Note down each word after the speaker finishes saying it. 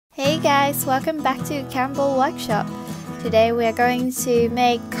guys, welcome back to Campbell Workshop. Today we are going to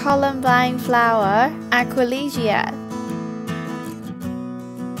make Columbine Flower Aquilegia.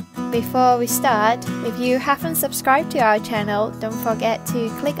 Before we start, if you haven't subscribed to our channel, don't forget to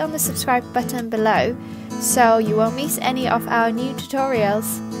click on the subscribe button below so you won't miss any of our new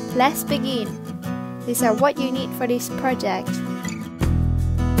tutorials. Let's begin. These are what you need for this project.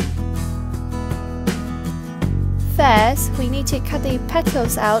 First, we need to cut the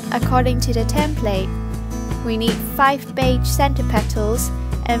petals out according to the template. We need 5 beige center petals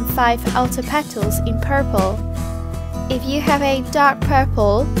and 5 outer petals in purple. If you have a dark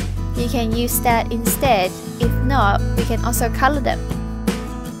purple, you can use that instead. If not, we can also color them.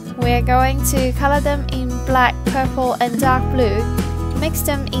 We are going to color them in black, purple and dark blue. Mix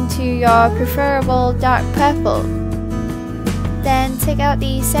them into your preferable dark purple. Then take out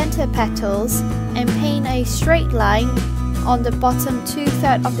the center petals and paint a straight line on the bottom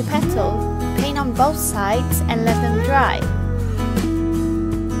 2/3 of the petal. Paint on both sides and let them dry.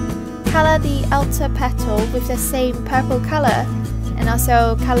 Color the outer petal with the same purple color and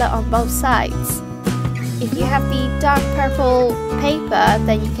also color on both sides. If you have the dark purple paper,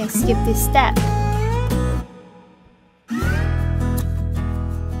 then you can skip this step.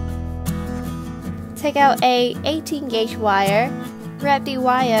 Take out a 18 gauge wire, wrap the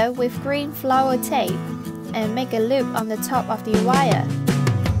wire with green flower tape and make a loop on the top of the wire.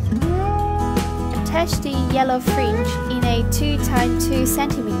 Attach the yellow fringe in a 2 x 2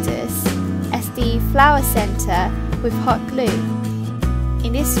 centimeters as the flower center with hot glue.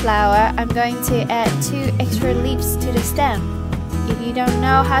 In this flower, I'm going to add 2 extra leaves to the stem. If you don't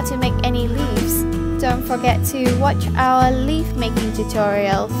know how to make any leaves, don't forget to watch our leaf making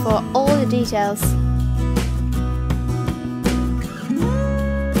tutorial for all the details.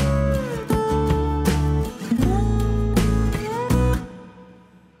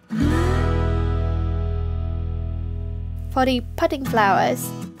 For the potting flowers,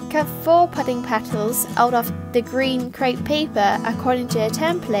 cut 4 potting petals out of the green crepe paper according to the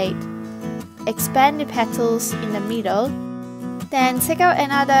template. Expand the petals in the middle. Then take out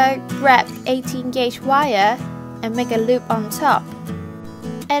another wrapped 18 gauge wire and make a loop on top.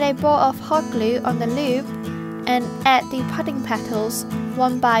 Add a ball of hot glue on the loop and add the potting petals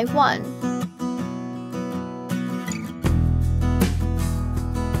one by one.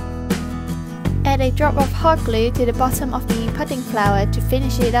 Add a drop of hot glue to the bottom of the potting flower to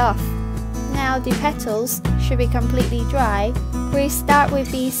finish it off. Now the petals should be completely dry. We start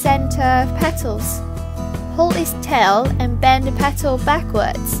with the center petals. Hold its tail and bend the petal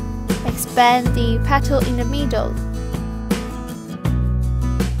backwards. Expand the petal in the middle.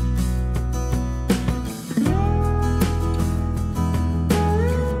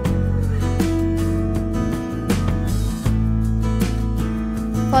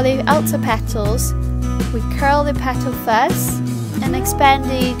 For the outer petals, we curl the petal first and expand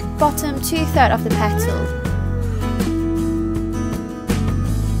the bottom 2/3 of the petal.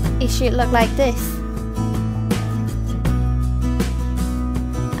 It should look like this.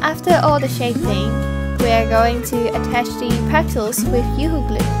 After all the shaping, we are going to attach the petals with UHU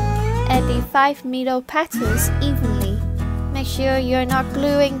Glue. Add the 5 middle petals evenly. Make sure you're not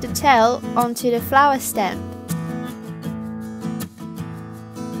gluing the tail onto the flower stem.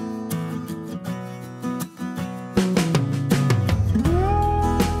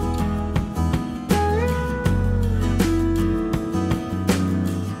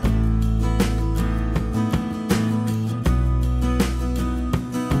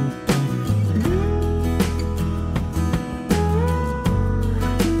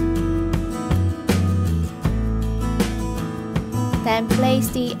 Then place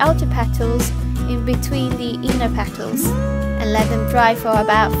the outer petals in between the inner petals and let them dry for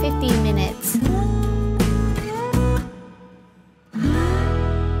about 15 minutes.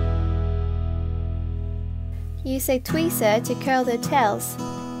 Use a tweezer to curl the tails,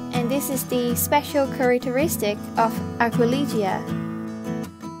 and this is the special characteristic of Aquilegia.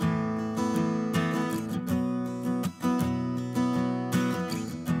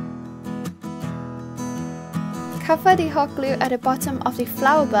 Cover the hot glue at the bottom of the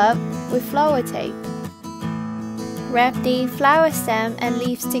flower bulb with flower tape. Wrap the flower stem and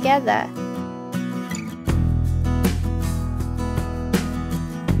leaves together.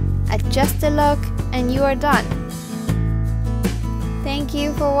 Adjust the look and you are done. Thank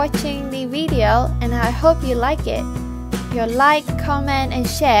you for watching the video and I hope you like it. Your like, comment and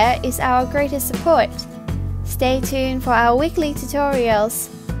share is our greatest support. Stay tuned for our weekly tutorials.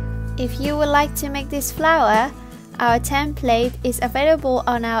 If you would like to make this flower, our template is available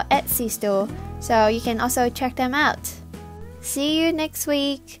on our Etsy store, so you can also check them out. See you next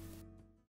week!